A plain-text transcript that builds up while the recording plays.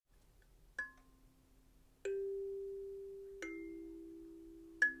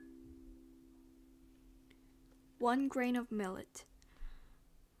1 grain of millet.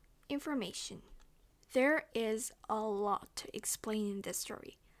 Information. There is a lot to explain in this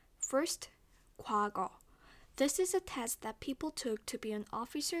story. First, 과거. This is a test that people took to be an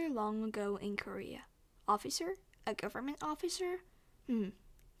officer long ago in Korea. Officer? A government officer?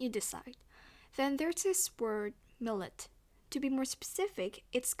 You decide. Then there's this word, millet. To be more specific,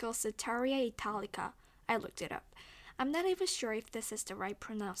 it's called Setaria italica. I looked it up. I'm not even sure if this is the right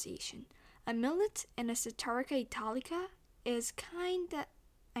pronunciation. A millet and a Setaria italica is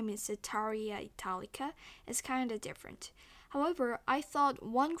Setaria italica is kinda different. However, I thought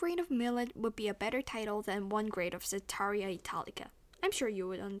 1 grain of millet would be a better title than 1 grain of Setaria italica. I'm sure you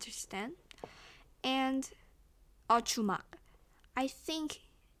would understand. And 주막. I think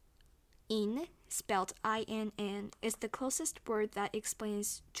in, spelled INN, is the closest word that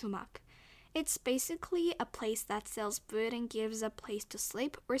explains 주막. It's basically a place that sells food and gives a place to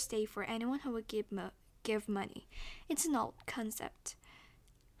sleep or stay for anyone who would give money. It's an old concept.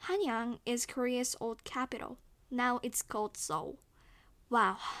 Hanyang is Korea's old capital. Now it's called Seoul.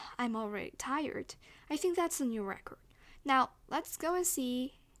 Wow, I'm already tired. I think that's a new record. Now, let's go and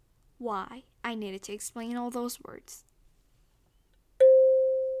see why I needed to explain all those words.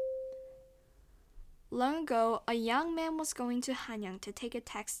 Long ago, a young man was going to Hanyang to take a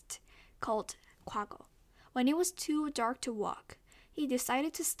test called 과거. When it was too dark to walk, he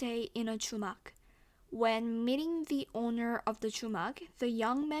decided to stay in a 주막. When meeting the owner of the 주막, the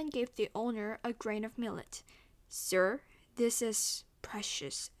young man gave the owner a grain of millet. Sir, this is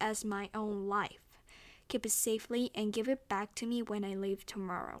precious as my own life. Keep it safely and give it back to me when I leave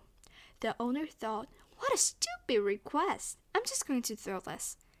tomorrow. The owner thought, what a stupid request. I'm just going to throw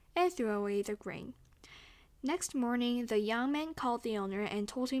this, and threw away the grain. Next morning, the young man called the owner and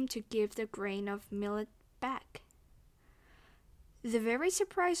told him to give the grain of millet back. The very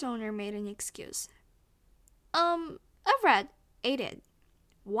surprised owner made an excuse. A rat ate it.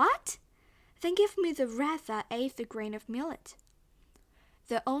 What? Then give me the rat that ate the grain of millet.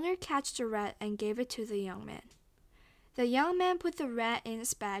 The owner catched the rat and gave it to the young man. The young man put the rat in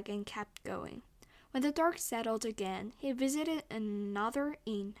his bag and kept going. When the dark settled again, he visited another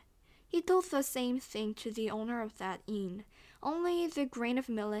inn. He told the same thing to the owner of that inn, only the grain of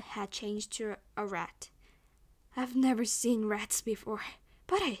millet had changed to a rat. I've never seen rats before,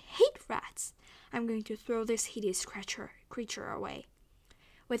 but I hate rats. I'm going to throw this hideous creature away.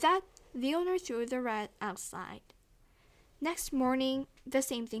 With that, the owner threw the rat outside. Next morning, the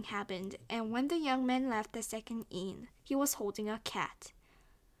same thing happened, and when the young man left the second inn, he was holding a cat.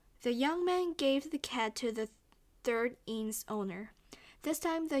 The young man gave the cat to the third inn's owner. This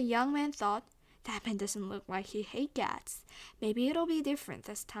time, the young man thought, that man doesn't look like he hates cats. Maybe it'll be different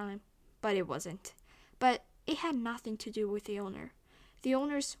this time. But it wasn't. But it had nothing to do with the owner. The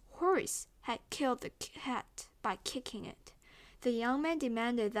owner's horse had killed the cat by kicking it. The young man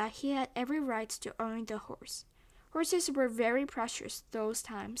demanded that he had every right to own the horse. Horses were very precious those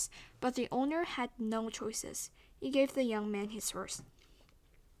times, but the owner had no choices. He gave the young man his horse.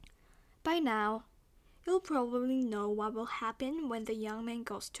 By now, you'll probably know what will happen when the young man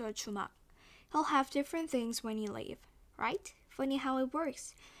goes to a 주막. He'll have different things when he leaves, right? Funny how it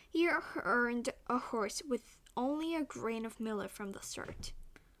works. He earned a horse with only a grain of millet from the start.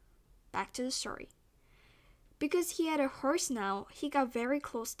 Back to the story. Because he had a horse now, he got very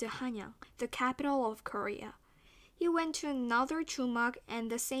close to Hanyang, the capital of Korea. He went to another 주막 and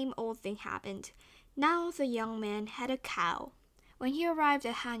the same old thing happened. Now the young man had a cow. When he arrived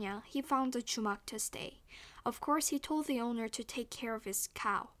at Hanyang, he found a 주막 to stay. Of course, he told the owner to take care of his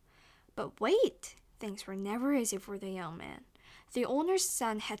cow. But wait, things were never easy for the young man. The owner's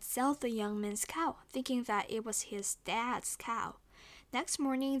son had sold the young man's cow, thinking that it was his dad's cow. Next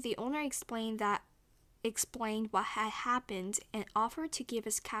morning, the owner explained what had happened and offered to give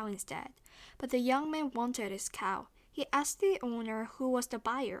his cow instead. But the young man wanted his cow. He asked the owner who was the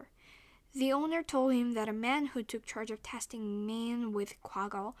buyer. The owner told him that a man who took charge of testing men with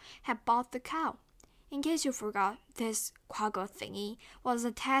과거 had bought the cow. In case you forgot, this 과거 thingy was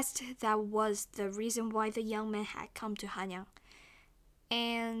a test that was the reason why the young man had come to Hanyang.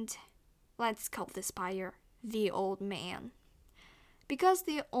 And let's call this buyer the old man. Because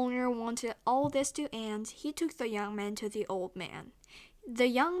the owner wanted all this to end, he took the young man to the old man. The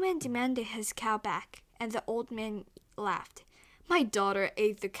young man demanded his cow back, and the old man laughed. My daughter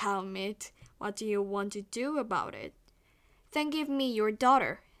ate the cow meat. What do you want to do about it? Then give me your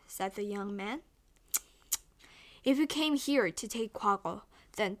daughter, said the young man. If you came here to take 과거,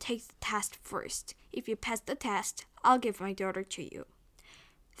 then take the test first. If you pass the test, I'll give my daughter to you.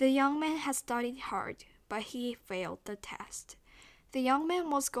 The young man had studied hard, but he failed the test. The young man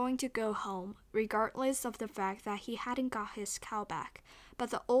was going to go home, regardless of the fact that he hadn't got his cow back. But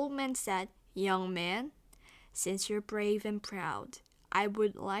the old man said, "Young man, since you're brave and proud, I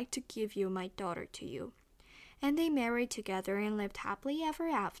would like to give you my daughter to you." And they married together and lived happily ever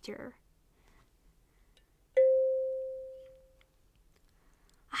after.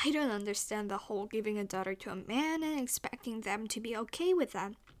 I don't understand the whole giving a daughter to a man and expecting them to be okay with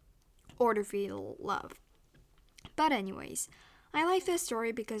that, or to feel love. But anyways, I like this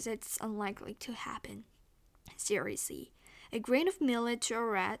story because it's unlikely to happen. Seriously, a grain of millet to a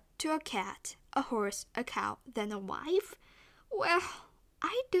rat, to a cat, a horse, a cow, then a wife? Well,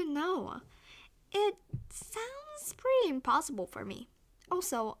 I don't know. It sounds pretty impossible for me.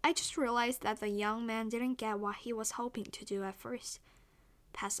 Also, I just realized that the young man didn't get what he was hoping to do at first.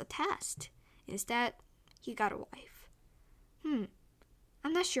 Pass a test. Instead, he got a wife.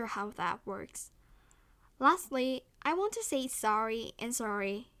 I'm not sure how that works. Lastly, I want to say sorry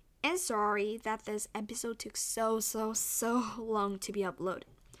that this episode took so long to be uploaded.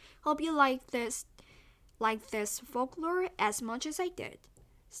 Hope you like this folklore as much as I did.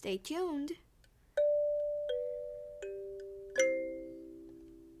 Stay tuned.